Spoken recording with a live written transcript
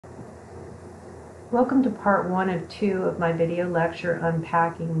Welcome to part 1 of 2 of my video lecture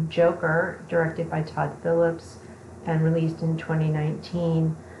unpacking Joker, directed by Todd Phillips and released in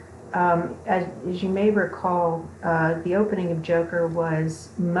 2019. As you may recall, the opening of Joker was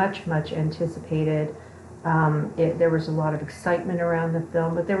much anticipated. There was a lot of excitement around the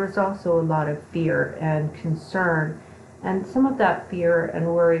film, but there was also a lot of fear and concern. And some of that fear and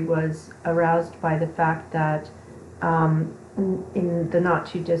worry was aroused by the fact that in the not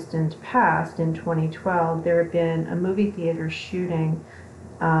too distant past, in 2012, there had been a movie theater shooting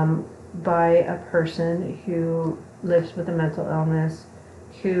by a person who lives with a mental illness,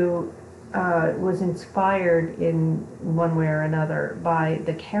 who was inspired in one way or another by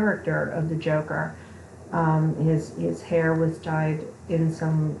the character of the Joker. His hair was dyed in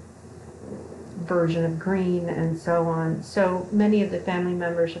some version of green and so on. So many of the family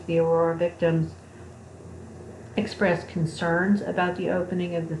members of the Aurora victims expressed concerns about the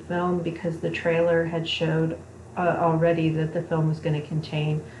opening of the film because the trailer had showed already that the film was going to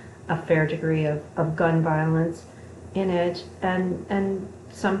contain a fair degree of gun violence in it, and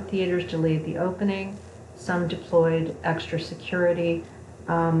some theaters delayed the opening, some deployed extra security.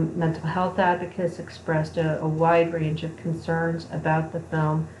 Mental health advocates expressed a wide range of concerns about the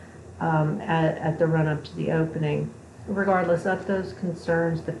film at the run-up to the opening. Regardless of those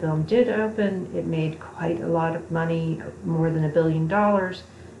concerns, the film did open. It made quite a lot of money, more than $1 billion,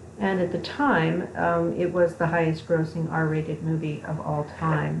 and at the time, it was the highest grossing R-rated movie of all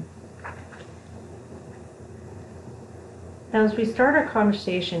time. Now, as we start our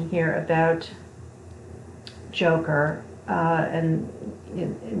conversation here about Joker, I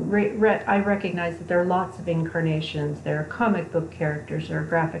recognize that there are lots of incarnations. There are comic book characters, there are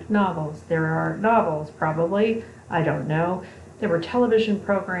graphic novels, there are novels probably, I don't know. There were television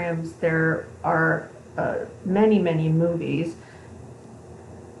programs, there are many movies.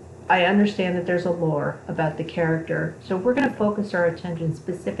 I understand that there's a lore about the character, so we're going to focus our attention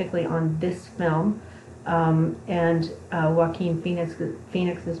specifically on this film and Joaquin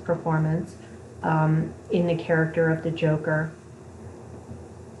Phoenix's performance in the character of the Joker.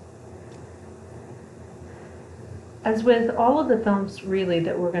 As with all of the films really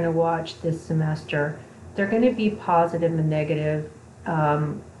that we're going to watch this semester, there are going to be positive and negative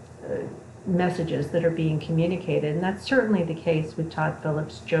messages that are being communicated, and that's certainly the case with Todd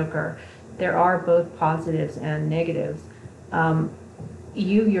Phillips' Joker. There are both positives and negatives.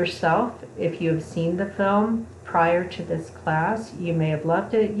 You yourself, if you have seen the film prior to this class, you may have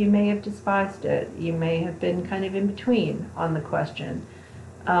loved it, you may have despised it, you may have been kind of in between on the question.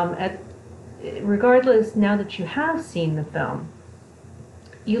 Regardless, now that you have seen the film,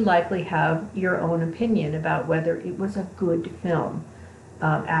 you likely have your own opinion about whether it was a good film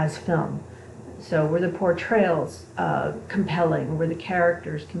as film. So were the portrayals compelling? Were the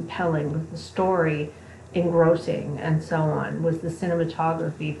characters compelling? Was the story engrossing and so on? Was the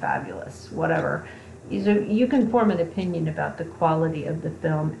cinematography fabulous? Whatever. So you can form an opinion about the quality of the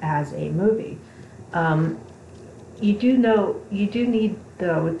film as a movie. You do need,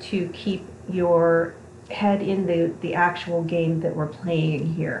 though, to keep your head in the actual game that we're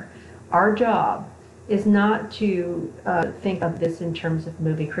playing here. Our job is not to think of this in terms of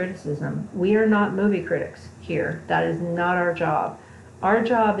movie criticism. We are not movie critics here. That is not our job. Our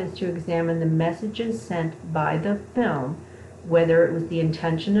job is to examine the messages sent by the film, whether it was the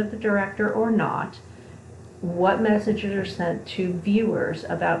intention of the director or not, what messages are sent to viewers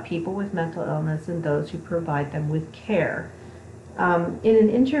about people with mental illness and those who provide them with care. In an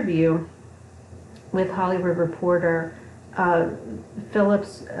interview with Hollywood Reporter,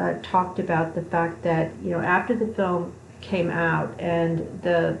 Phillips talked about the fact that, after the film came out and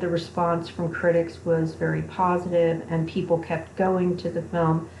the response from critics was very positive and people kept going to the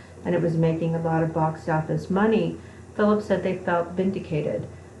film and it was making a lot of box office money, Phillips said they felt vindicated.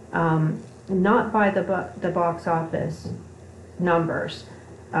 Not by the box office numbers,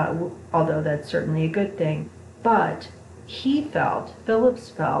 although that's certainly a good thing, but Phillips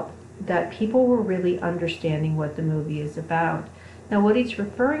felt that people were really understanding what the movie is about. Now, what he's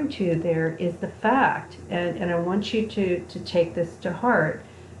referring to there is the fact, and I want you to take this to heart,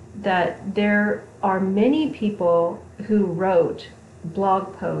 that there are many people who wrote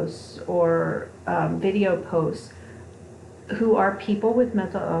blog posts or video posts who are people with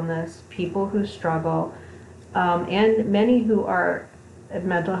mental illness, people who struggle, and many who are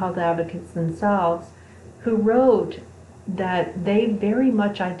mental health advocates themselves, who wrote that they very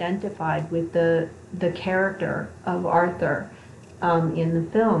much identified with the character of Arthur in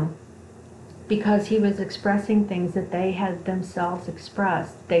the film, because he was expressing things that they had themselves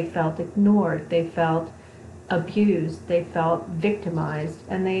expressed. They felt ignored. They felt abused, they felt victimized,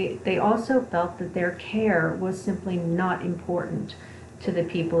 and they also felt that their care was simply not important to the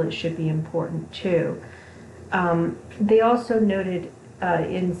people it should be important to. They also noted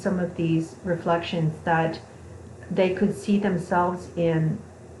in some of these reflections that they could see themselves in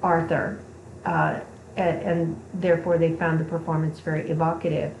Arthur, and therefore they found the performance very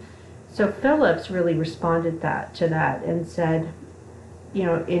evocative. So Phillips really responded to that and said, you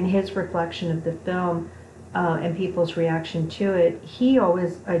know, in his reflection of the film and people's reaction to it, he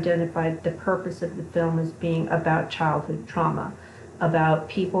always identified the purpose of the film as being about childhood trauma, about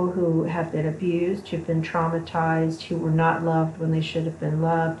people who have been abused, who've been traumatized, who were not loved when they should have been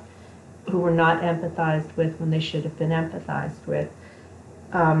loved, who were not empathized with when they should have been empathized with.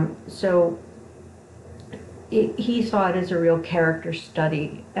 So he saw it as a real character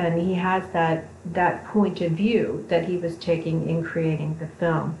study, and he has that point of view that he was taking in creating the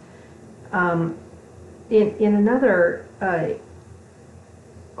film. In another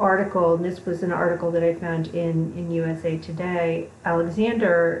article, and this was an article that I found in USA Today,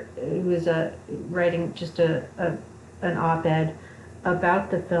 Alexander, who was writing just an op-ed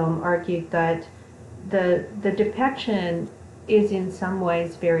about the film, argued that the depiction is in some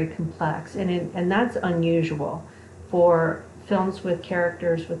ways very complex, and that's unusual for films with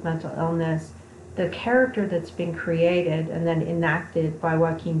characters with mental illness. The character that's been created and then enacted by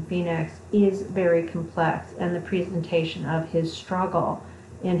Joaquin Phoenix is very complex, and the presentation of his struggle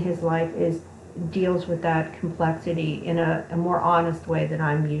in his life deals with that complexity in a more honest way than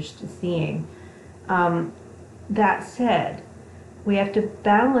I'm used to seeing. That said, we have to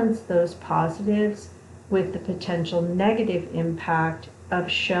balance those positives with the potential negative impact of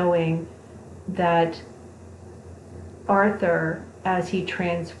showing that Arthur, as he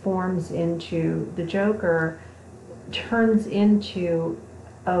transforms into the Joker, turns into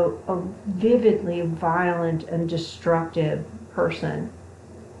a vividly violent and destructive person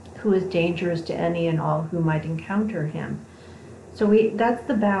who is dangerous to any and all who might encounter him. So that's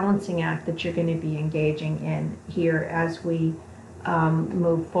the balancing act that you're going to be engaging in here as we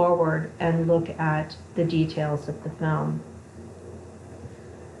move forward and look at the details of the film.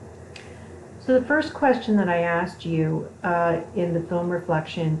 So the first question that I asked you in the film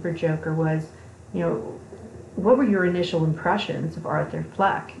reflection for Joker was, you know, what were your initial impressions of Arthur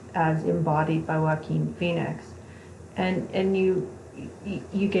Fleck as embodied by Joaquin Phoenix? And you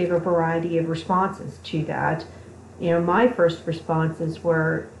gave a variety of responses to that. You know, my first responses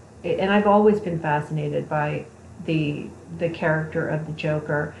were, and I've always been fascinated by the character of the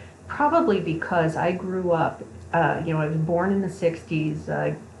Joker, probably because I grew up, you know, I was born in the 60s,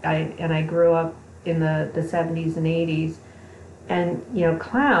 and I grew up in the 70s and 80s, and, you know,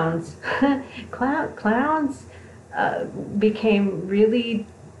 clowns, clowns became really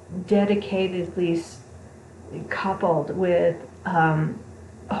dedicatedly coupled with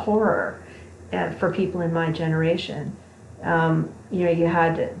horror for people in my generation. You know, you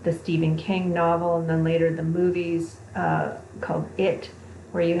had the Stephen King novel, and then later the movies called It,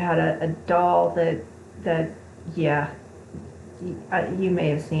 where you had a doll that yeah, you may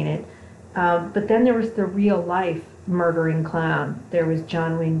have seen it. But then there was the real life murdering clown. There was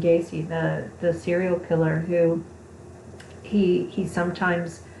John Wayne Gacy, the serial killer, who he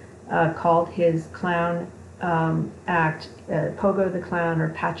sometimes called his clown act Pogo the Clown or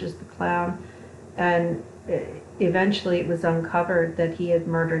Patches the Clown, and eventually it was uncovered that he had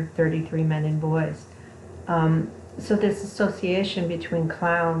murdered 33 men and boys. So this association between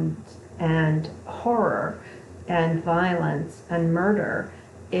clowns and horror and violence and murder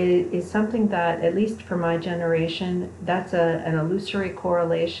is something that, at least for my generation, that's an illusory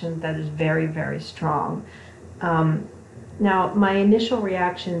correlation that is very, very strong. Now, my initial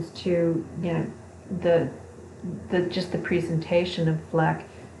reactions to, you know, just the presentation of Fleck,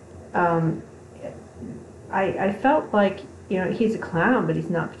 I felt like, you know, he's a clown, but he's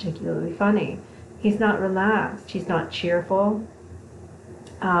not particularly funny. He's not relaxed. He's not cheerful.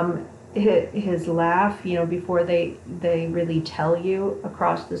 His laugh, you know, before they really tell you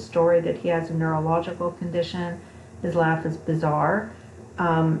across the story that he has a neurological condition, his laugh is bizarre.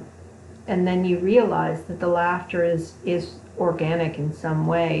 And then you realize that the laughter is organic in some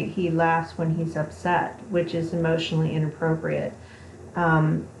way. He laughs when he's upset, which is emotionally inappropriate.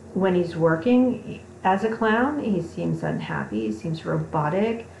 When he's working as a clown, he seems unhappy, he seems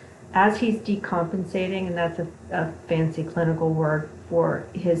robotic. As he's decompensating, and that's a fancy clinical word for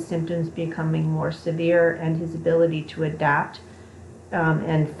his symptoms becoming more severe and his ability to adapt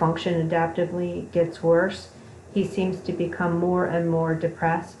and function adaptively gets worse, he seems to become more and more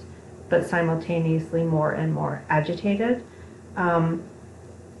depressed, but simultaneously more and more agitated.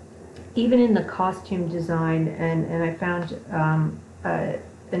 even in the costume design, and I found an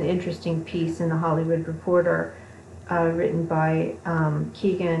interesting piece in the Hollywood Reporter written by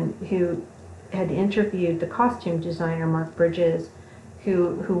Keegan, who had interviewed the costume designer Mark Bridges,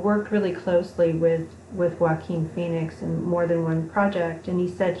 who worked really closely with Joaquin Phoenix in more than one project. And he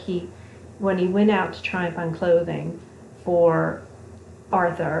said when he went out to try and find clothing for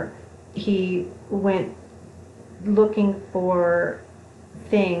Arthur, he went looking for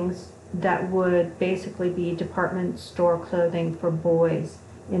things that would basically be department store clothing for boys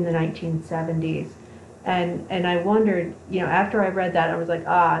in the 1970s. And I wondered, after I read that, I was like,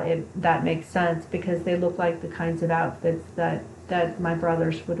 that makes sense, because they look like the kinds of outfits that my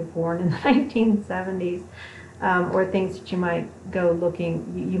brothers would have worn in the 1970s, or things that you might go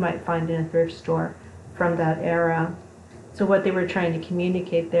looking, you might find in a thrift store from that era. So what they were trying to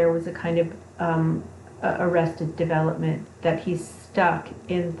communicate there was a kind of arrested development, that he's stuck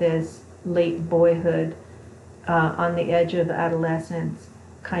in this late boyhood, on the edge of adolescence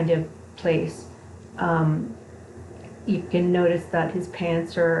kind of place. You can notice that his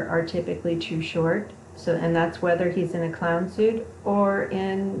pants are typically too short, and that's whether he's in a clown suit or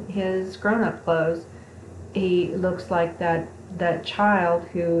in his grown-up clothes. He looks like that child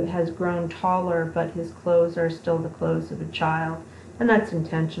who has grown taller, but his clothes are still the clothes of a child, and that's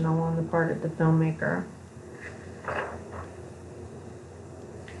intentional on the part of the filmmaker.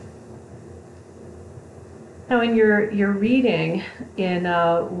 Now, in your reading in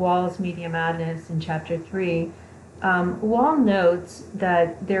Wall's Media Madness in Chapter 3, Wall notes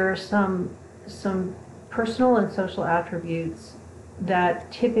that there are some personal and social attributes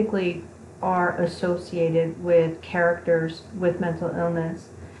that typically are associated with characters with mental illness.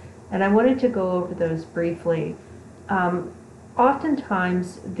 And I wanted to go over those briefly.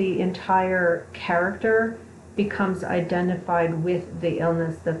 Oftentimes, the entire character becomes identified with the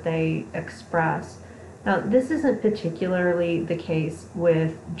illness that they express. Now, this isn't particularly the case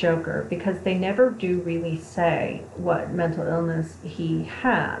with Joker, because they never do really say what mental illness he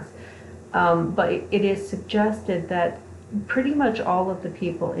has. But it is suggested that pretty much all of the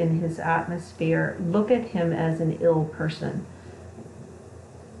people in his atmosphere look at him as an ill person.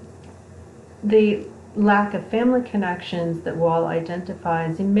 The lack of family connections that Wall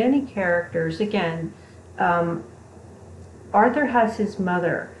identifies in many characters, again, Arthur has his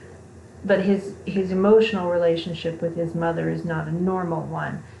mother, but his emotional relationship with his mother is not a normal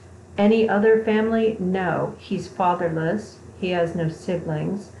one. Any other family? No. He's fatherless. He has no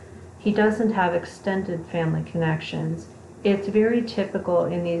siblings. He doesn't have extended family connections. It's very typical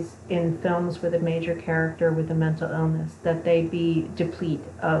in films with a major character with a mental illness that they be deplete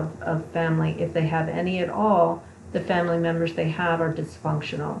of family. If they have any at all, the family members they have are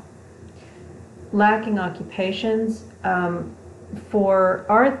dysfunctional. Lacking occupations. For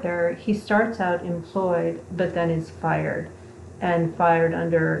Arthur, he starts out employed, but then is fired, and fired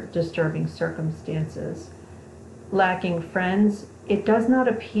under disturbing circumstances. Lacking friends, it does not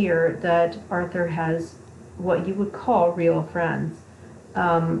appear that Arthur has what you would call real friends.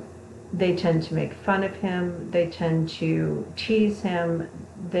 They tend to make fun of him, they tend to tease him,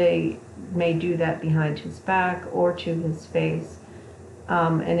 they may do that behind his back or to his face.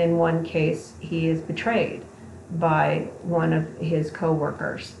 And in one case, he is betrayed by one of his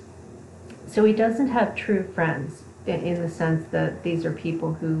co-workers. So he doesn't have true friends in the sense that these are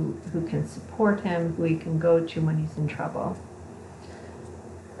people who can support him, who he can go to when he's in trouble.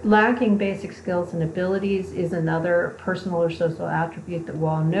 Lacking basic skills and abilities is another personal or social attribute that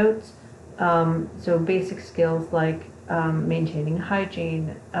Wall notes. So basic skills like maintaining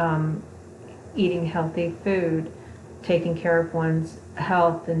hygiene, eating healthy food, taking care of one's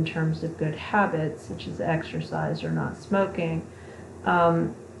health in terms of good habits, such as exercise or not smoking,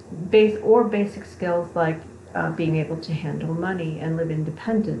 basic skills like being able to handle money and live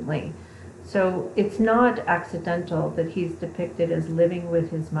independently. So it's not accidental that he's depicted as living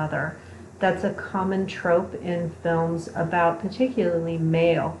with his mother. That's a common trope in films about particularly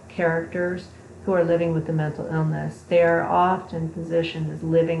male characters who are living with a mental illness. They are often positioned as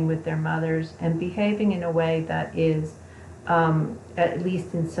living with their mothers and behaving in a way that is, at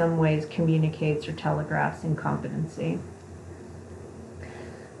least in some ways, communicates or telegraphs incompetency.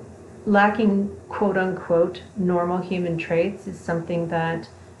 Lacking quote-unquote normal human traits is something that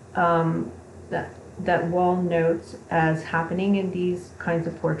Wall notes as happening in these kinds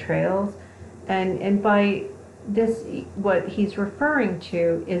of portrayals. And by this, what he's referring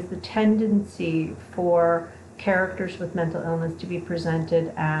to is the tendency for characters with mental illness to be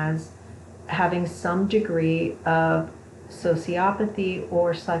presented as having some degree of sociopathy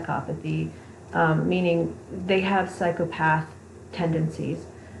or psychopathy, meaning they have psychopath tendencies.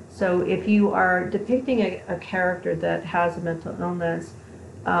 So if you are depicting a character that has a mental illness,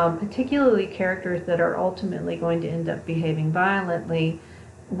 particularly characters that are ultimately going to end up behaving violently,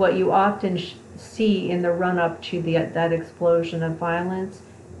 what you often see in the run-up to that explosion of violence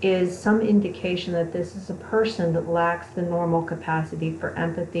is some indication that this is a person that lacks the normal capacity for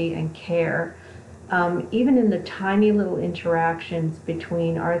empathy and care. Even in the tiny little interactions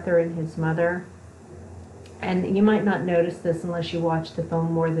between Arthur and his mother, and you might not notice this unless you watch the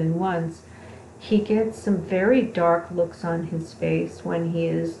film more than once, he gets some very dark looks on his face when he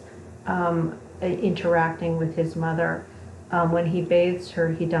is interacting with his mother. When he bathes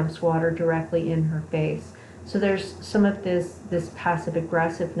her, he dumps water directly in her face. So there's some of this passive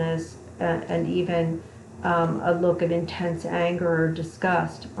aggressiveness and even a look of intense anger or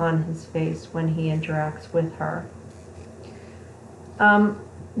disgust on his face when he interacts with her.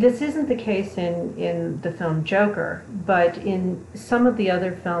 This isn't the case in the film Joker, but in some of the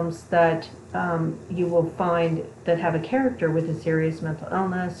other films that you will find that have a character with a serious mental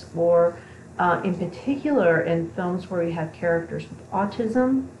illness, or in particular in films where you have characters with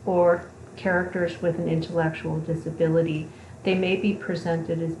autism or characters with an intellectual disability, they may be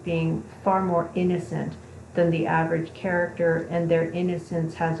presented as being far more innocent than the average character, and their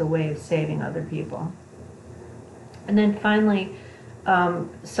innocence has a way of saving other people. And then finally,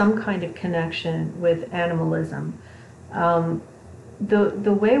 some kind of connection with animalism.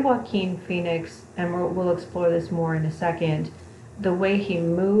 The way Joaquin Phoenix, and we'll explore this more in a second, the way he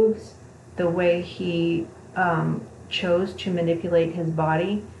moves, the way he chose to manipulate his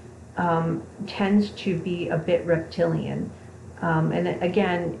body tends to be a bit reptilian. And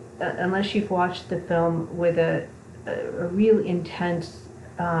again, unless you've watched the film with a real intense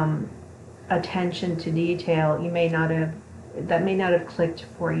attention to detail, that may not have clicked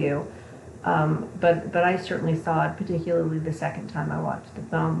for you. But I certainly saw it, particularly the second time I watched the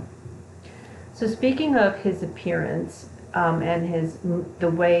film. So speaking of his appearance and the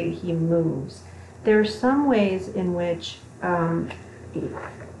way he moves, there are some ways in which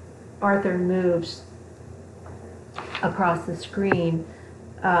Arthur moves across the screen.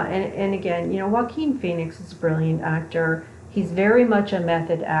 And again, Joaquin Phoenix is a brilliant actor. He's very much a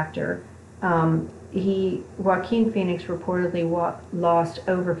method actor. Joaquin Phoenix reportedly lost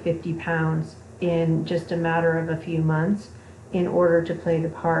over 50 pounds in just a matter of a few months in order to play the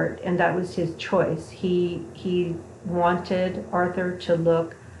part, and that was his choice. He wanted Arthur to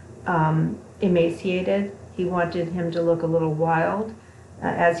look emaciated. He wanted him to look a little wild.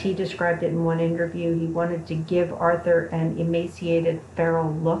 As he described it in one interview, he wanted to give Arthur an emaciated,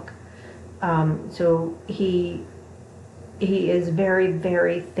 feral look. So he is very,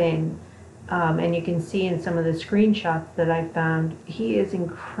 very thin. And you can see in some of the screenshots that I found, he is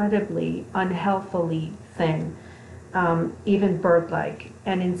incredibly unhealthily thin, even bird-like.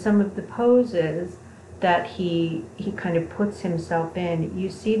 And in some of the poses that he kind of puts himself in,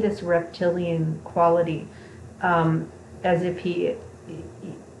 you see this reptilian quality, as if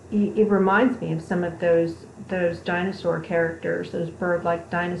it reminds me of some of those dinosaur characters, those bird-like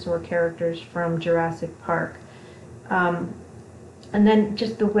dinosaur characters from Jurassic Park. And then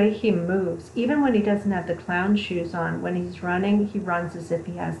just the way he moves, even when he doesn't have the clown shoes on, when he's running, he runs as if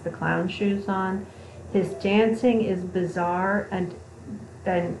he has the clown shoes on. His dancing is bizarre and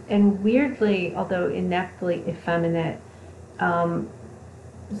weirdly, although ineptly effeminate.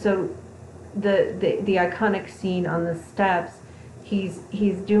 So the iconic scene on the steps, he's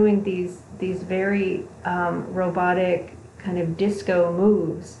doing these very robotic kind of disco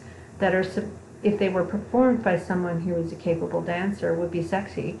moves that are, if they were performed by someone who is a capable dancer, would be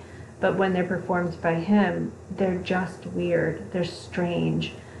sexy. But when they're performed by him, they're just weird. They're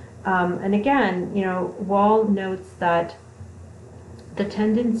strange. And again, Wall notes that the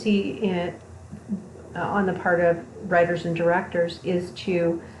tendency on the part of writers and directors is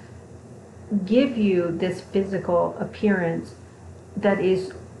to give you this physical appearance that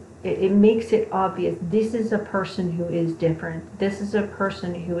is, it makes it obvious, this is a person who is different. This is a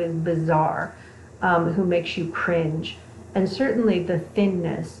person who is bizarre. Who makes you cringe. And certainly the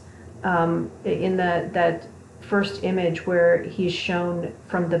thinness in that first image where he's shown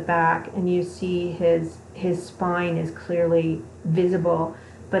from the back and you see his spine is clearly visible,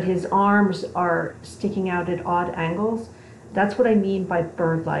 but his arms are sticking out at odd angles. That's what I mean by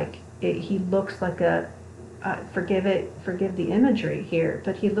bird-like. He looks like forgive the imagery here,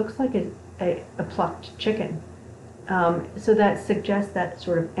 but he looks like a plucked chicken. So that suggests that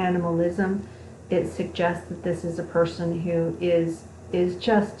sort of animalism. It suggests that this is a person who is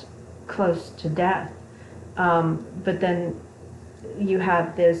just close to death. But then you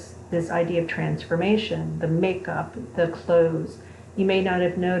have this idea of transformation, the makeup, the clothes, You may not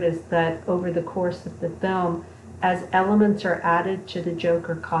have noticed that over the course of the film, as elements are added to the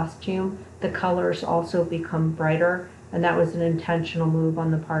Joker costume, the colors also become brighter, and that was an intentional move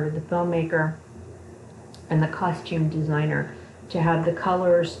on the part of the filmmaker and the costume designer to have the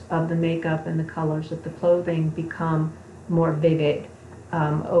colors of the makeup and the colors of the clothing become more vivid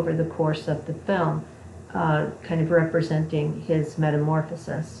over the course of the film, kind of representing his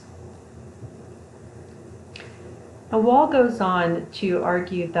metamorphosis. Wall goes on to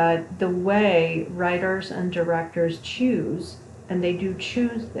argue that the way writers and directors choose, and they do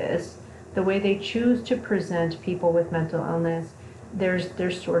choose this, the way they choose to present people with mental illness,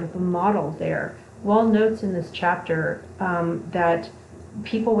 there's sort of a model there. Wall notes in this chapter that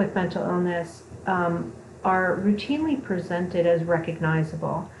people with mental illness are routinely presented as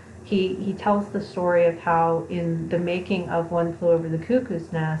recognizable. He tells the story of how in the making of One Flew Over the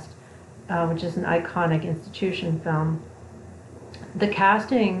Cuckoo's Nest, which is an iconic institution film, the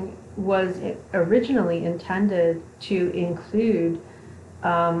casting was originally intended to include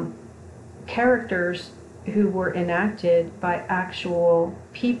characters who were enacted by actual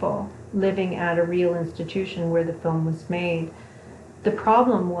people living at a real institution where the film was made. The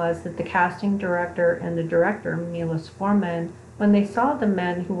problem was that the casting director and the director, Milos Forman, when they saw the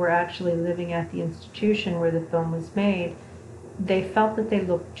men who were actually living at the institution where the film was made, they felt that they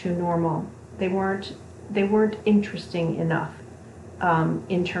looked too normal. They weren't interesting enough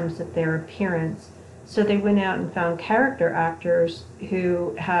in terms of their appearance. So they went out and found character actors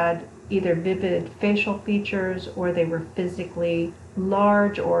who had either vivid facial features, or they were physically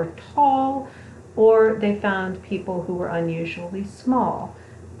large or tall, or they found people who were unusually small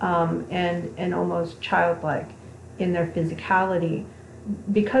and almost childlike in their physicality.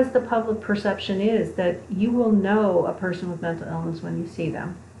 Because the public perception is that you will know a person with mental illness when you see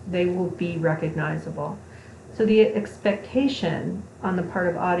them. They will be recognizable. So the expectation on the part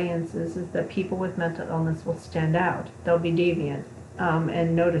of audiences is that people with mental illness will stand out. They'll be deviant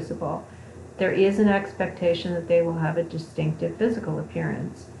and noticeable. There is an expectation that they will have a distinctive physical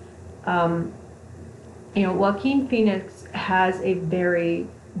appearance. Joaquin Phoenix has a very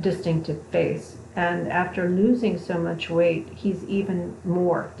distinctive face. And after losing so much weight, he's even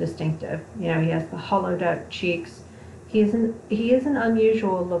more distinctive. He has the hollowed out cheeks. He is an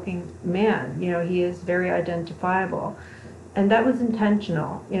unusual looking man. He is very identifiable. And that was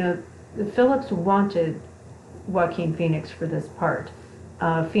intentional. Phillips wanted Joaquin Phoenix for this part.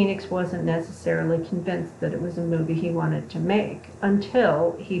 Phoenix wasn't necessarily convinced that it was a movie he wanted to make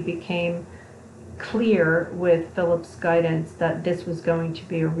until he became clear with Phillips' guidance that this was going to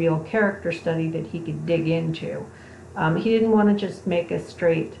be a real character study that he could dig into. He didn't want to just make a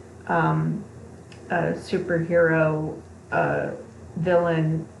straight superhero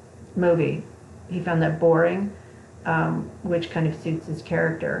villain movie. He found that boring, which kind of suits his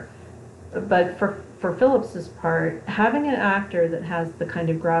character. But for Phillips's part, having an actor that has the kind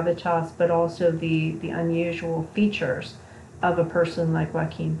of gravitas but also the unusual features of a person like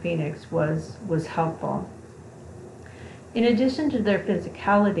Joaquin Phoenix was helpful. In addition to their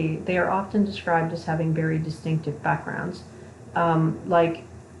physicality, they are often described as having very distinctive backgrounds, like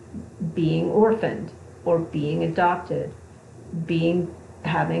being orphaned or being adopted,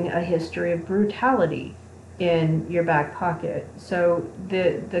 having a history of brutality in your back pocket. So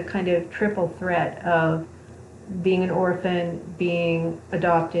the kind of triple threat of being an orphan, being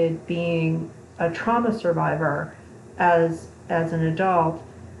adopted, being a trauma survivor as an adult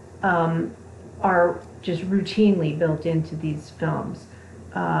are just routinely built into these films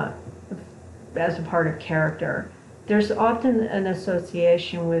as a part of character. There's often an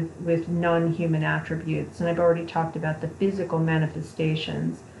association with non-human attributes, and I've already talked about the physical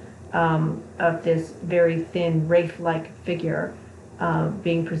manifestations of this very thin, wraith-like figure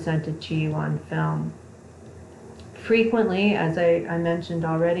being presented to you on film. Frequently, as I mentioned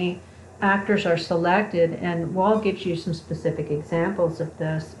already, actors are selected, and Wall gives you some specific examples of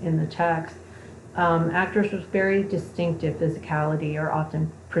this in the text. Actors with very distinctive physicality are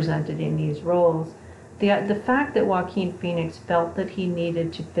often presented in these roles. The fact that Joaquin Phoenix felt that he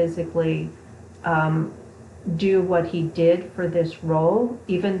needed to physically do what he did for this role,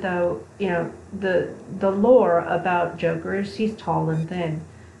 even though the lore about Joker is he's tall and thin,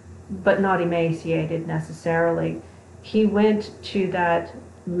 but not emaciated necessarily. He went to that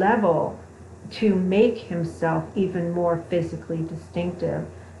level to make himself even more physically distinctive,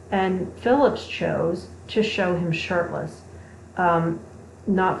 and Phillips chose to show him shirtless,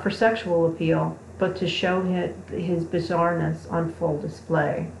 not for sexual appeal, but to show his bizarreness on full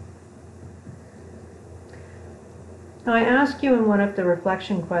display. Now, I ask you in one of the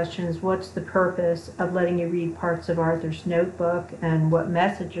reflection questions, what's the purpose of letting you read parts of Arthur's notebook and what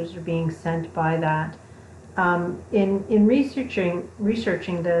messages are being sent by that? In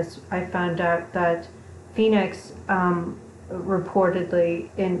researching this, I found out that Phoenix reportedly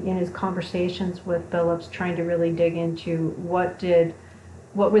in his conversations with Phillips, trying to really dig into what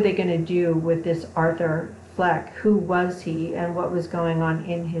were they going to do with this Arthur Fleck? Who was he, and what was going on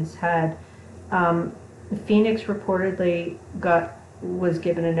in his head? Phoenix reportedly was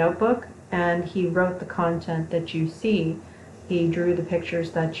given a notebook, and he wrote the content that you see. He drew the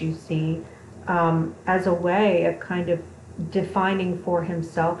pictures that you see as a way of kind of defining for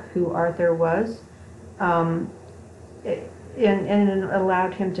himself who Arthur was, and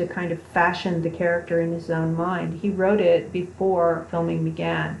allowed him to kind of fashion the character in his own mind. He wrote it before filming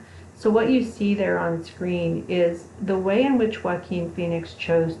began. So what you see there on screen is the way in which Joaquin Phoenix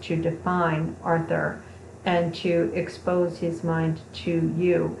chose to define Arthur and to expose his mind to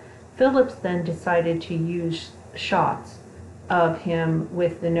you. Phillips then decided to use shots of him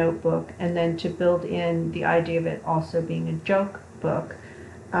with the notebook, and then to build in the idea of it also being a joke book,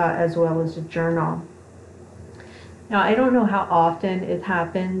 as well as a journal. Now, I don't know how often it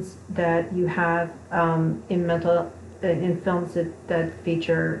happens that you have in films that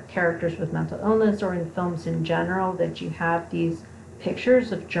feature characters with mental illness, or in films in general, that you have these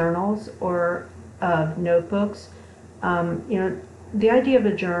pictures of journals or of notebooks. The idea of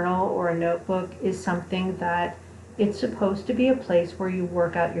a journal or a notebook is something that it's supposed to be a place where you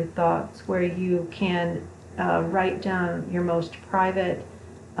work out your thoughts, where you can write down your most private,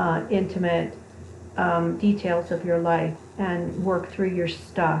 intimate details of your life and work through your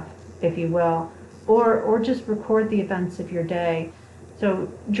stuff, if you will, or just record the events of your day.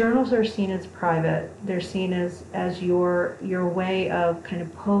 So journals are seen as private. They're seen as your way of kind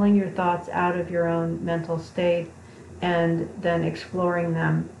of pulling your thoughts out of your own mental state and then exploring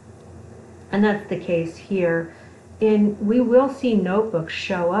them. And that's the case here. We will see notebooks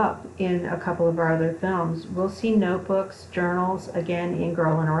show up in a couple of our other films. We'll see notebooks, journals, again in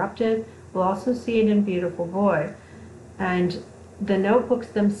Girl Interrupted. We'll also see it in Beautiful Boy. And the notebooks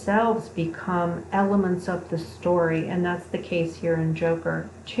themselves become elements of the story, and that's the case here in Joker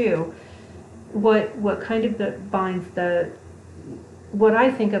too. What kind of binds what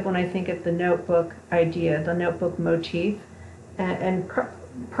I think of when I think of the notebook idea, the notebook motif, and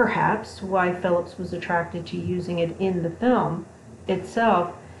perhaps why Phillips was attracted to using it in the film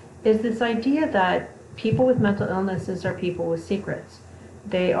itself, is this idea that people with mental illnesses are people with secrets.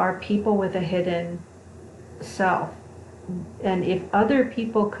 They are people with a hidden self. And if other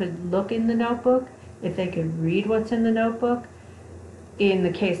people could look in the notebook, if they could read what's in the notebook, in the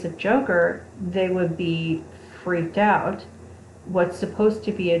case of Joker, they would be freaked out. What's supposed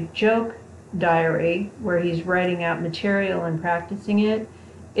to be a joke diary, where he's writing out material and practicing it,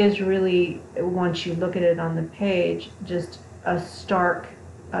 is really, once you look at it on the page, just a stark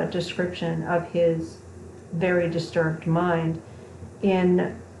description of his very disturbed mind.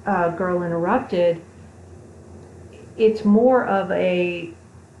 In Girl Interrupted, it's more of a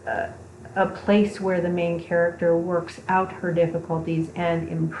place where the main character works out her difficulties and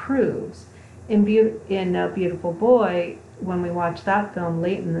improves. In Beautiful Boy, when we watch that film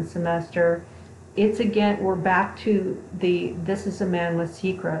late in the semester, it's again, we're back to this is a man with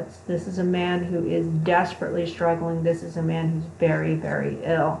secrets. This is a man who is desperately struggling. This is a man who's very, very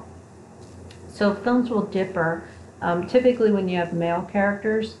ill. So films will differ. Typically when you have male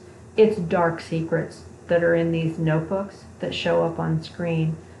characters, it's dark secrets that are in these notebooks that show up on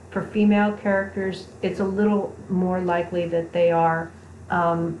screen. For female characters, it's a little more likely that they are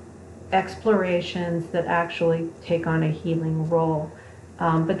explorations that actually take on a healing role.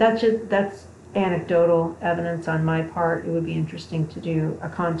 But that's anecdotal evidence on my part. It would be interesting to do a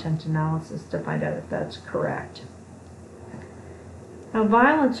content analysis to find out if that's correct. Now,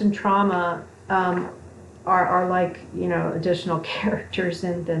 violence and trauma are like, additional characters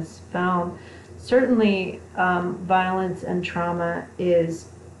in this film. Certainly, violence and trauma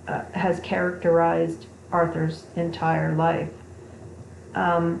has characterized Arthur's entire life.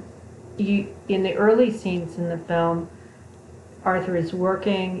 In the early scenes in the film, Arthur is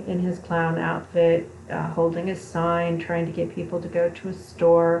working in his clown outfit, holding a sign, trying to get people to go to a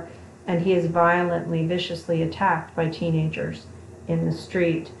store, and he is violently, viciously attacked by teenagers in the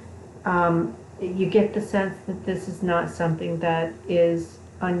street. You get the sense that this is not something that is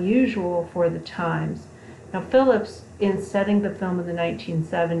unusual for the times. Now, Phillips, in setting the film in the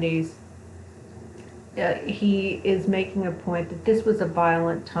 1970s, he is making a point that this was a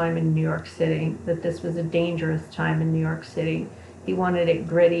violent time in New York City, that this was a dangerous time in New York City. He wanted it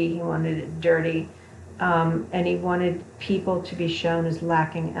gritty, he wanted it dirty. and he wanted people to be shown as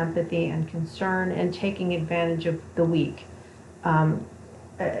lacking empathy and concern and taking advantage of the weak um,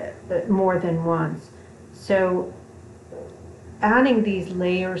 more than once. So adding these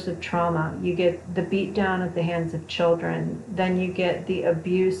layers of trauma, you get the beat down at the hands of children, then you get the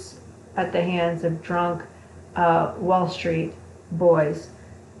abuse at the hands of drunk Wall Street boys,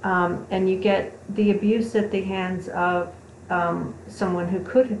 and you get the abuse at the hands of someone who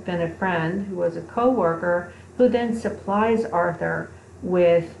could have been a friend, who was a co-worker, who then supplies Arthur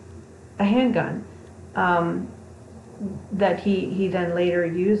with a handgun that he then later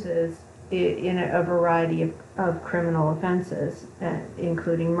uses in a variety of criminal offenses,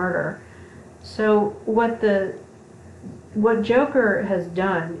 including murder. So what Joker has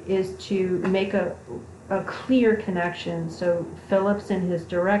done is to make a clear connection. So Phillips in his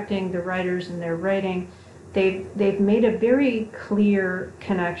directing, the writers in their writing, they've made a very clear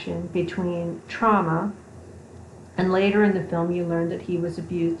connection between trauma, and later in the film you learn that he was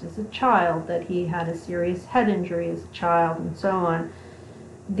abused as a child, that he had a serious head injury as a child, and so on.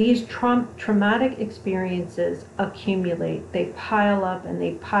 These traumatic experiences accumulate. They pile up and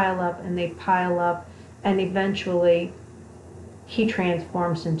they pile up and they pile up, and eventually he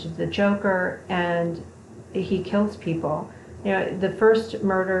transforms into the Joker and he kills people. You know, the first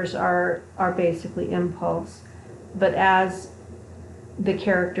murders are basically impulse, but as the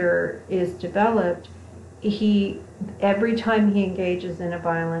character is developed, every time he engages in a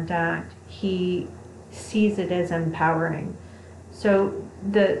violent act, he sees it as empowering. So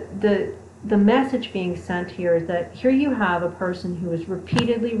the message being sent here is that here you have a person who is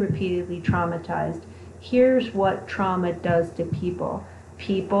repeatedly traumatized. Here's what trauma does to people.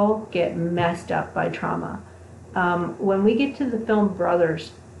 People get messed up by trauma. When we get to the film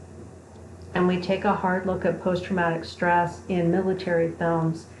Brothers, and we take a hard look at post-traumatic stress in military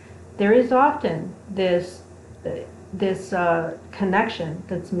films, there is often this connection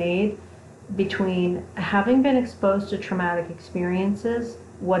that's made between having been exposed to traumatic experiences,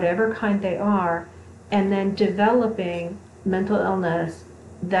 whatever kind they are, and then developing mental illness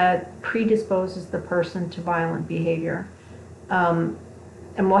that predisposes the person to violent behavior.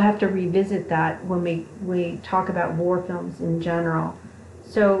 And we'll have to revisit that when we talk about war films in general.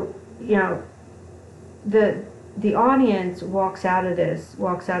 So, you know, the audience walks out of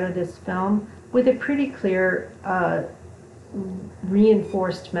this film with a pretty clear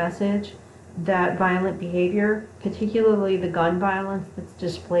reinforced message that violent behavior, particularly the gun violence that's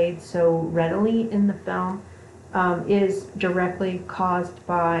displayed so readily in the film, is directly caused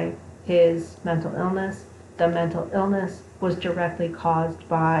by his mental illness. The mental illness was directly caused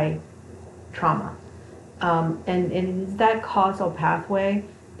by trauma. And it is that causal pathway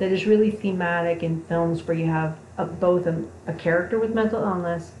that is really thematic in films where you have both a character with mental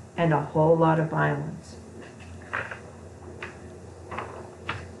illness and a whole lot of violence.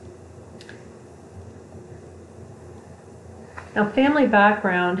 Now, family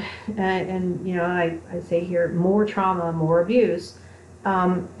background, and you know, I say here, more trauma, more abuse.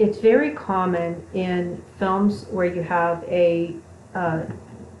 It's very common in films where you have a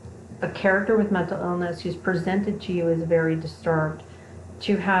character with mental illness who's presented to you as very disturbed,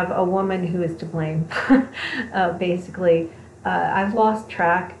 to have a woman who is to blame. Basically, I've lost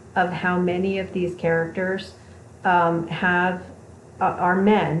track of how many of these characters are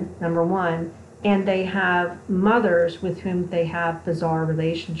men, number one, and they have mothers with whom they have bizarre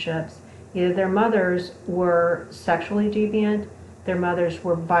relationships. Either their mothers were sexually deviant, their mothers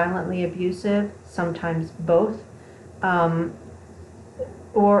were violently abusive, sometimes both,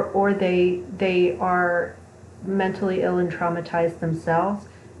 or they are mentally ill and traumatized themselves.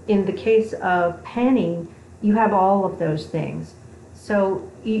 In the case of Penny, you have all of those things.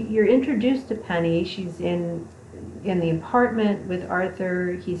 So you're introduced to Penny. She's in the apartment with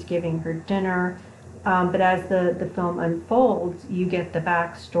Arthur. He's giving her dinner. But as the film unfolds, you get the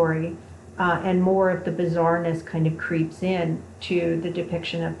backstory, and more of the bizarreness kind of creeps in to the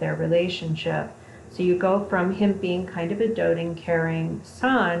depiction of their relationship. So you go from him being kind of a doting, caring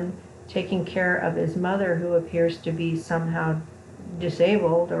son, taking care of his mother, who appears to be somehow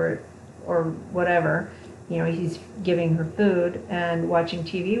disabled or whatever. You know, he's giving her food and watching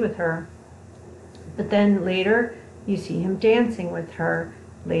TV with her. But then later, you see him dancing with her.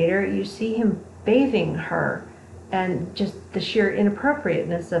 Later, you see him bathing her. And just the sheer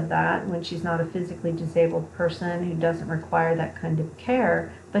inappropriateness of that when she's not a physically disabled person who doesn't require that kind of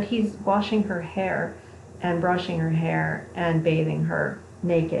care. But he's washing her hair and brushing her hair and bathing her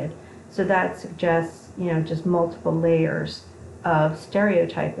naked. So that suggests, you know, just multiple layers of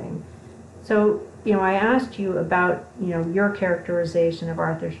stereotyping. So, you know, I asked you about, you know, your characterization of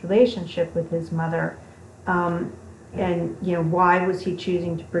Arthur's relationship with his mother. And why was he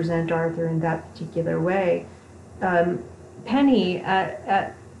choosing to present Arthur in that particular way? Penny,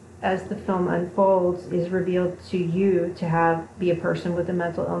 as the film unfolds, is revealed to you to be a person with a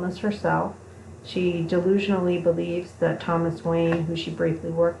mental illness herself. She delusionally believes that Thomas Wayne, who she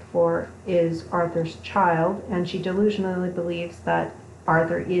briefly worked for, is Arthur's child, and she delusionally believes that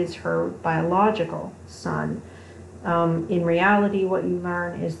Arthur is her biological son. In reality, what you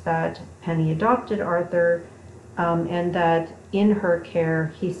learn is that Penny adopted Arthur, and that in her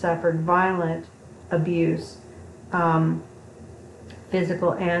care he suffered violent abuse,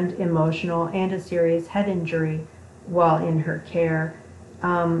 physical and emotional, and a serious head injury while in her care.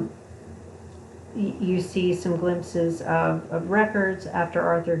 You see some glimpses of records after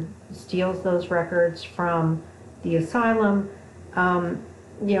Arthur steals those records from the asylum.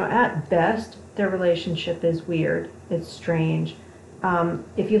 At best, their relationship is weird. It's strange.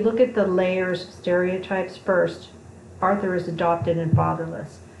 If you look at the layers of stereotypes first, Arthur is adopted and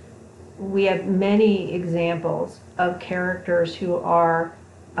fatherless. We have many examples of characters who are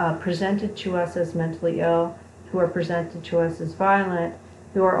presented to us as mentally ill, who are presented to us as violent,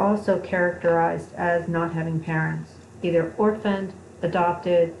 who are also characterized as not having parents, either orphaned,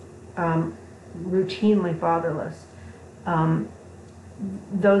 adopted, routinely fatherless.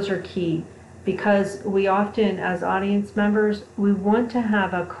 Those are key, because we often, as audience members, we want to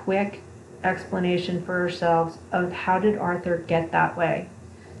have a quick explanation for ourselves of how did Arthur get that way.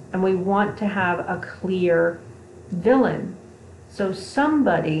 And we want to have a clear villain. So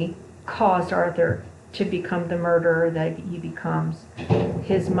somebody caused Arthur to become the murderer that he becomes.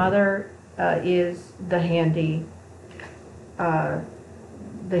 His mother is the handy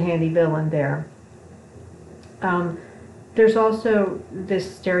villain there. There's also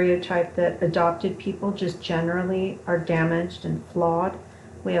this stereotype that adopted people just generally are damaged and flawed.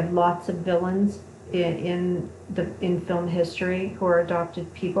 We have lots of villains in film history who are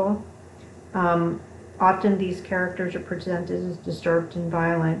adopted people. Often these characters are presented as disturbed and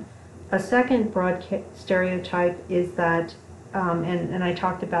violent. A second broad stereotype is that, and I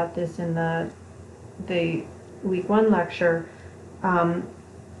talked about this in the week 1 lecture,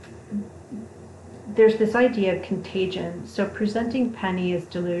 there's this idea of contagion. So presenting Penny as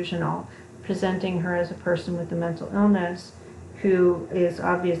delusional, presenting her as a person with a mental illness who is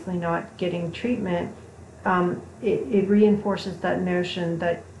obviously not getting treatment, it reinforces that notion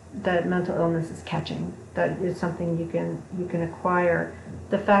that mental illness is catching, that is something you can acquire.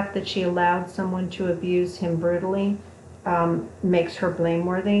 The fact that she allowed someone to abuse him brutally makes her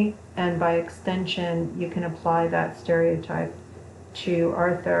blameworthy, and by extension, you can apply that stereotype to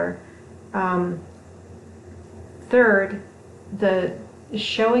Arthur. Third, the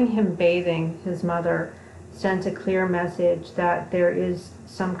showing him bathing his mother sends a clear message that there is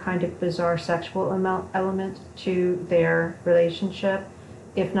some kind of bizarre sexual element to their relationship.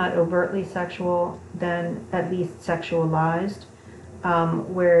 If not overtly sexual, then at least sexualized,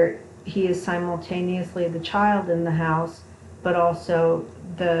 where he is simultaneously the child in the house, but also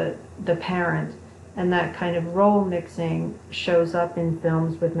the parent. And that kind of role mixing shows up in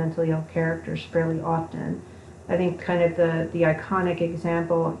films with mentally ill characters fairly often. I think kind of the iconic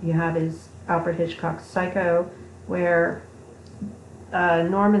example you have is Alfred Hitchcock's Psycho, where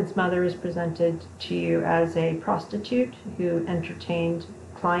Norman's mother is presented to you as a prostitute who entertained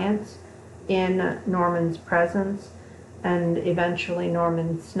clients in Norman's presence, and eventually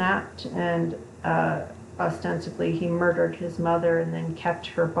Norman snapped, and ostensibly he murdered his mother and then kept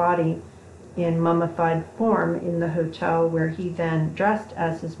her body in mummified form in the hotel, where he then dressed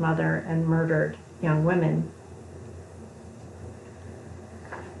as his mother and murdered young women.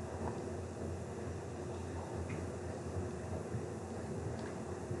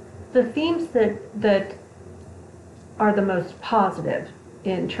 The themes that are the most positive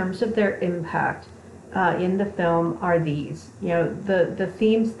in terms of their impact in the film are these. The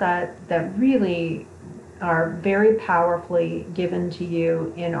themes that really are very powerfully given to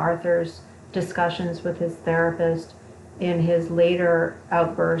you in Arthur's discussions with his therapist, in his later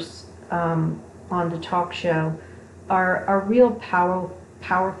outbursts on the talk show, are real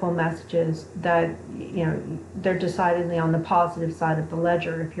powerful messages that, they're decidedly on the positive side of the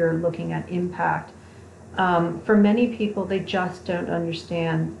ledger if you're looking at impact. For many people, they just don't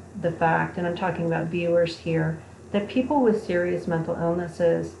understand the fact, and I'm talking about viewers here, that people with serious mental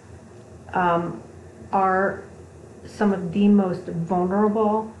illnesses are some of the most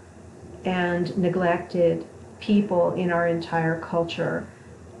vulnerable and neglected people in our entire culture.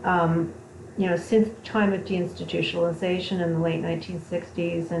 Since the time of deinstitutionalization in the late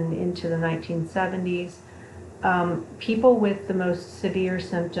 1960s and into the 1970s, people with the most severe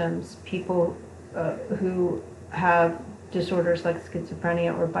symptoms, people who have disorders like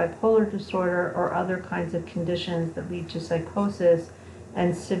schizophrenia or bipolar disorder or other kinds of conditions that lead to psychosis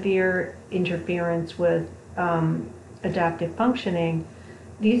and severe interference with adaptive functioning.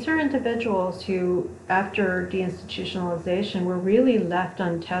 These are individuals who, after deinstitutionalization, were really left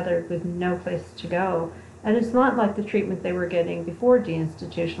untethered with no place to go. And it's not like the treatment they were getting before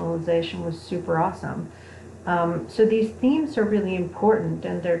deinstitutionalization was super awesome. So these themes are really important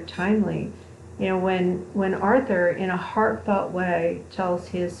and they're timely. You know, when Arthur, in a heartfelt way, tells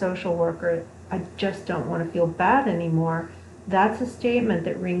his social worker, "I just don't want to feel bad anymore," that's a statement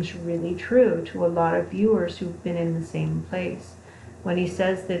that rings really true to a lot of viewers who've been in the same place. When he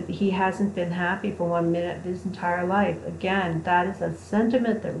says that he hasn't been happy for 1 minute of his entire life, again, that is a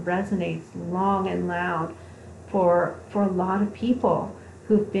sentiment that resonates long and loud for a lot of people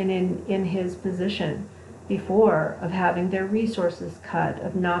who've been in his position before, of having their resources cut,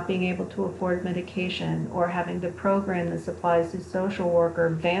 of not being able to afford medication, or having the program that supplies his social worker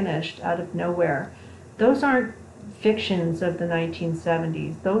vanished out of nowhere. Those aren't fictions of the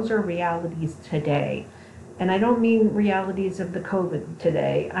 1970s. Those are realities today. And I don't mean realities of the COVID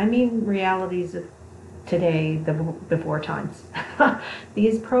today. I mean realities of today, the before times.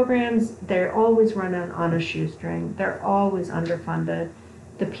 These programs, they're always running on a shoestring. They're always underfunded.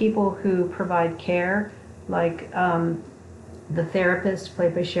 The people who provide care, like the therapist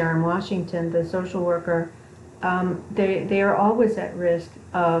played by Sharon Washington, the social worker, they are always at risk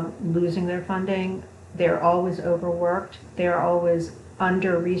of losing their funding. They're always overworked. They're always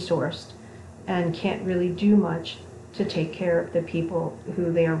under-resourced and can't really do much to take care of the people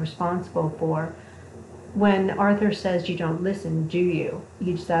who they are responsible for. When Arthur says, "You don't listen, do you?"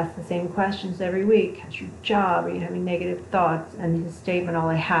 You just ask the same questions every week. "How's your job? Are you having negative thoughts?" And his statement, "All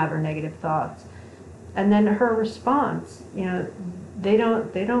I have are negative thoughts." And then her response, you know, they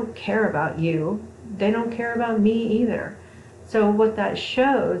don't care about you. They don't care about me either. So what that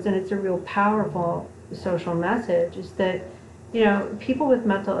shows, and it's a real powerful social message, is that, you know, people with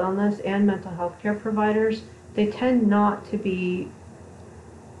mental illness and mental health care providers, they tend not to be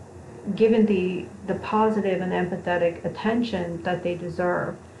given the positive and empathetic attention that they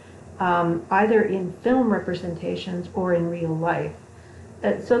deserve, either in film representations or in real life.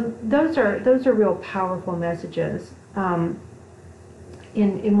 So those are real powerful messages. In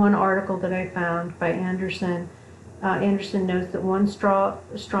one article that I found by Anderson, Anderson notes that one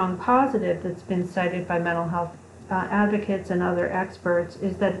strong positive that's been cited by mental health advocates and other experts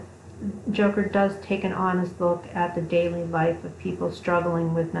is that Joker does take an honest look at the daily life of people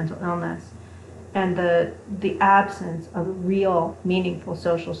struggling with mental illness and the absence of real, meaningful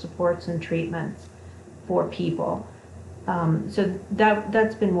social supports and treatments for people. So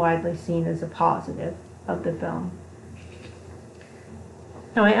that's been widely seen as a positive of the film.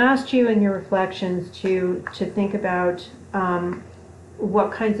 Now, I asked you in your reflections to think about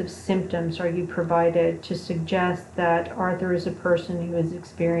what kinds of symptoms are you provided to suggest that Arthur is a person who is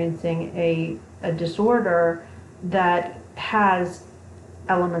experiencing a disorder that has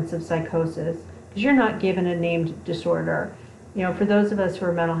elements of psychosis, because you're not given a named disorder. You know, for those of us who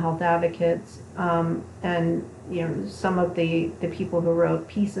are mental health advocates, and you know, some of the people who wrote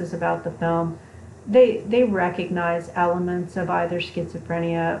pieces about the film, they recognize elements of either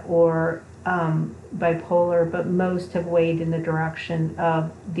schizophrenia or bipolar, but most have weighed in the direction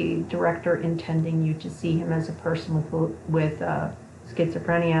of the director intending you to see him as a person with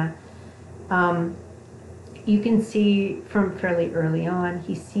schizophrenia. You can see from fairly early on,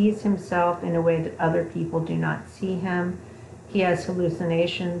 he sees himself in a way that other people do not see him. He has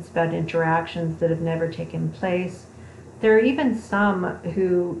hallucinations about interactions that have never taken place. There are even some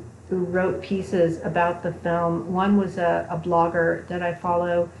who wrote pieces about the film. One was a blogger that I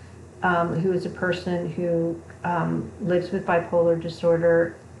follow, who is a person who lives with bipolar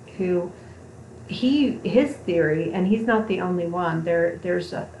disorder, who his theory, and he's not the only one,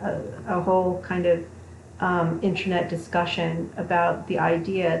 there's a whole kind of internet discussion about the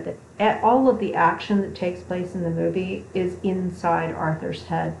idea that all of the action that takes place in the movie is inside Arthur's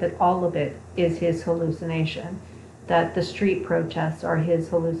head, that all of it is his hallucination, that the street protests are his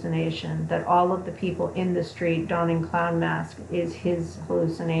hallucination, that all of the people in the street donning clown masks is his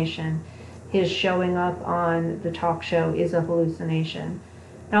hallucination, his showing up on the talk show is a hallucination.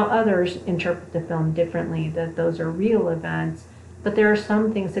 Now, others interpret the film differently, that those are real events, but there are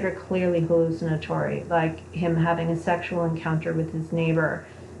some things that are clearly hallucinatory, like him having a sexual encounter with his neighbor,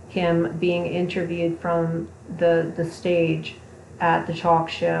 him being interviewed from the stage at the talk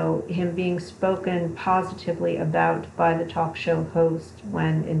show, him being spoken positively about by the talk show host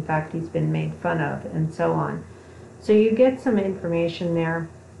when in fact he's been made fun of, and so on. So you get some information there.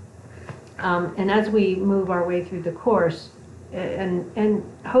 And as we move our way through the course, and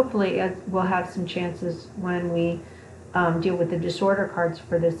hopefully we'll have some chances when we deal with the disorder cards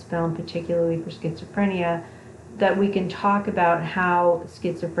for this film, particularly for schizophrenia, that we can talk about how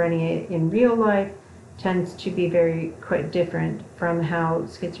schizophrenia in real life tends to be quite different from how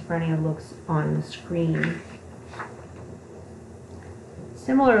schizophrenia looks on the screen.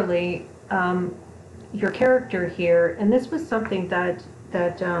 Similarly, your character here, and this was something that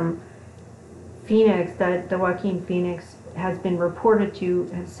the Joaquin Phoenix has been reported to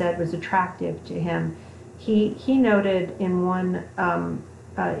have said was attractive to him. He noted in one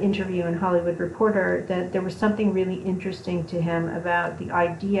interview in Hollywood Reporter that there was something really interesting to him about the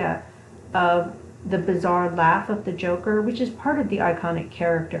idea of the bizarre laugh of the Joker, which is part of the iconic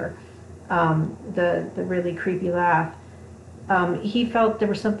character, the really creepy laugh. He felt there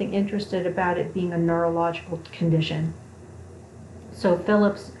was something interesting about it being a neurological condition. So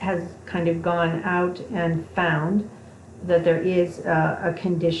Phillips has kind of gone out and found that there is a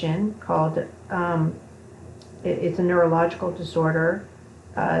condition called, it's a neurological disorder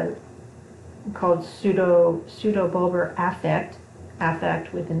called pseudobulbar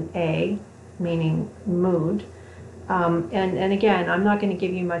affect with an A, meaning mood. And again, I'm not going to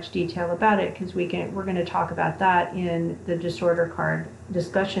give you much detail about it because we're going to talk about that in the disorder card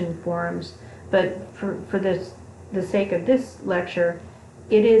discussion forums. But for the sake of this lecture,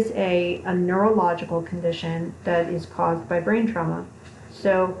 it is a neurological condition that is caused by brain trauma.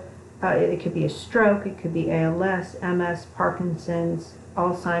 So it could be a stroke, it could be ALS, MS, Parkinson's,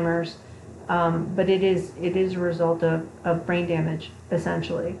 Alzheimer's, but it is a result of brain damage,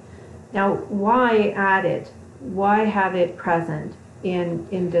 essentially. Now, why add it? Why have it present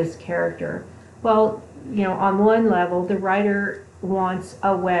in this character? Well, on one level, the writer wants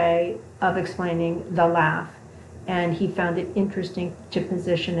a way of explaining the laugh, and he found it interesting to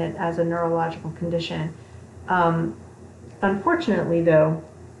position it as a neurological condition. Unfortunately, though,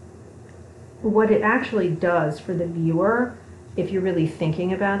 what it actually does for the viewer, if you're really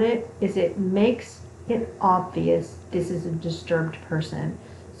thinking about it, is it makes it obvious this is a disturbed person.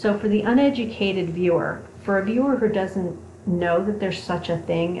 So for the uneducated viewer, for a viewer who doesn't know that there's such a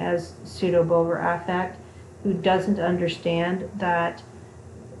thing as pseudobulbar affect, who doesn't understand that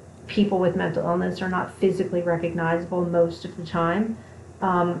people with mental illness are not physically recognizable most of the time,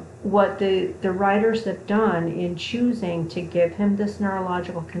 what the writers have done in choosing to give him this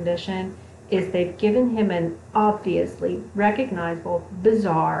neurological condition is they've given him an obviously recognizable,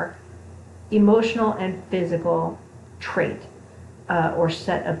 bizarre, emotional and physical trait. Or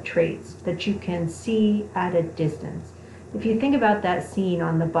set of traits that you can see at a distance. If you think about that scene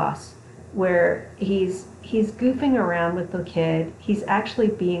on the bus where he's goofing around with the kid, he's actually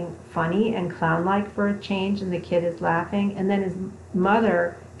being funny and clown-like for a change, and the kid is laughing, and then his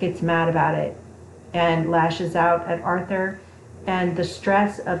mother gets mad about it and lashes out at Arthur, and the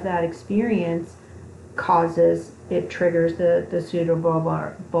stress of that experience triggers the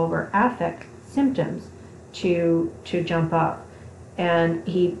pseudobulbar affect symptoms to jump up. And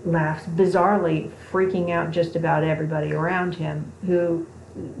he laughs bizarrely, freaking out just about everybody around him, who,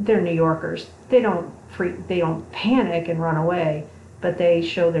 they're New Yorkers. They don't panic and run away, but they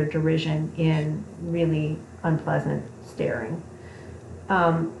show their derision in really unpleasant staring.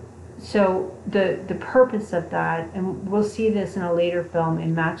 So the purpose of that, and we'll see this in a later film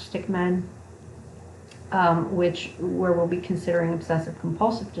in Matchstick Men, where we'll be considering obsessive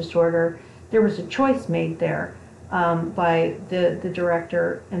compulsive disorder, there was a choice made there. By the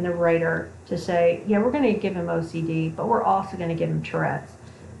director and the writer to say, yeah, we're going to give him OCD, but we're also going to give him Tourette's.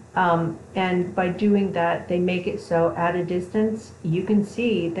 And by doing that, they make it so at a distance, you can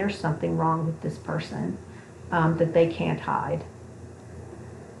see there's something wrong with this person that they can't hide.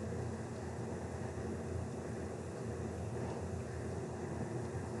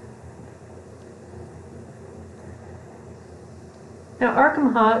 Now,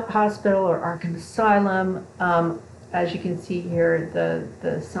 Arkham Hospital or Arkham Asylum, as you can see here,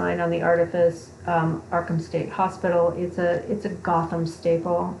 the sign on the artifice, Arkham State Hospital. It's a Gotham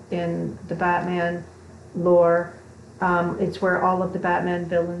staple in the Batman lore. It's where all of the Batman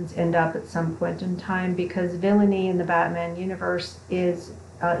villains end up at some point in time, because villainy in the Batman universe is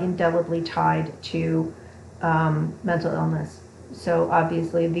indelibly tied to mental illness. So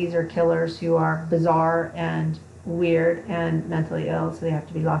obviously these are killers who are bizarre and weird and mentally ill, so they have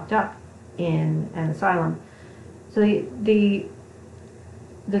to be locked up in an asylum. So the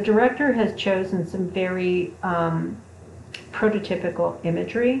director has chosen some very prototypical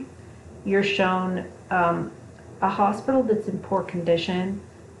imagery. You're shown a hospital that's in poor condition.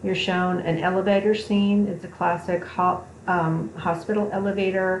 You're shown an elevator scene. It's a classic hospital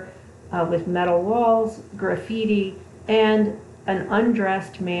elevator with metal walls, graffiti, and an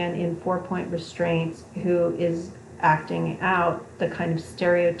undressed man in 4-point restraints who is acting out the kind of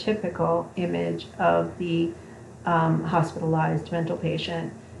stereotypical image of the hospitalized mental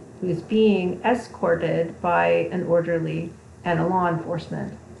patient who's being escorted by an orderly and a law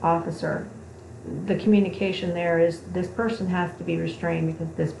enforcement officer. The communication there is this person has to be restrained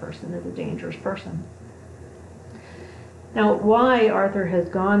because this person is a dangerous person. Now, why Arthur has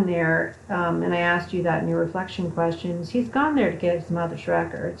gone there, and I asked you that in your reflection questions, he's gone there to get his mother's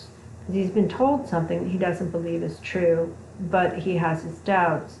records. He's been told something that he doesn't believe is true, but he has his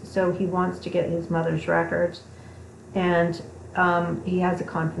doubts, so he wants to get his mother's records. And he has a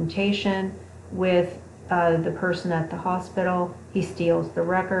confrontation with the person at the hospital. He steals the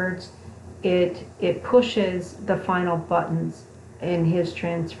records. It pushes the final buttons in his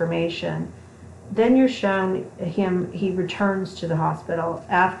transformation. Then you're shown he returns to the hospital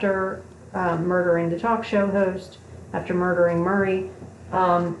after murdering the talk show host, after murdering Murray.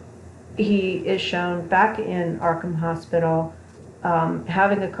 He is shown back in Arkham Hospital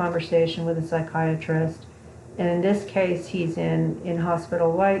having a conversation with a psychiatrist. And in this case, he's in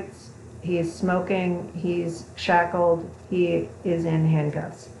hospital whites, he's smoking, he's shackled, he is in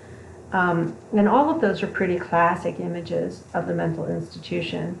handcuffs. And all of those are pretty classic images of the mental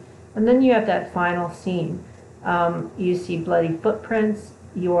institution. And then you have that final scene. You see bloody footprints.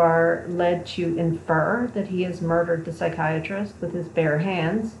 You are led to infer that he has murdered the psychiatrist with his bare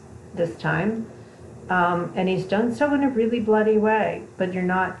hands this time. And he's done so in a really bloody way, but you're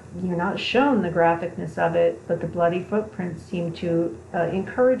not shown the graphicness of it, but the bloody footprints seem to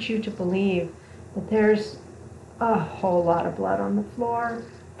encourage you to believe that there's a whole lot of blood on the floor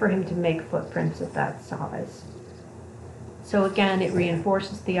for him to make footprints of that size. So again, it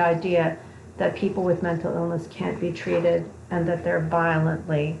reinforces the idea that people with mental illness can't be treated and that they're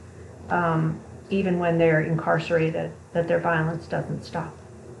violently, even when they're incarcerated, that their violence doesn't stop.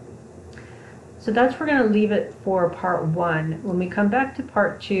 So that's where we're going to leave it for part 1. When we come back to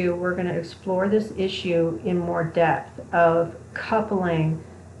part 2, we're going to explore this issue in more depth of coupling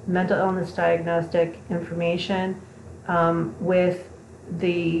mental illness diagnostic information with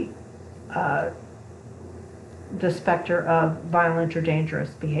the specter of violent or dangerous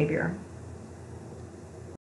behavior.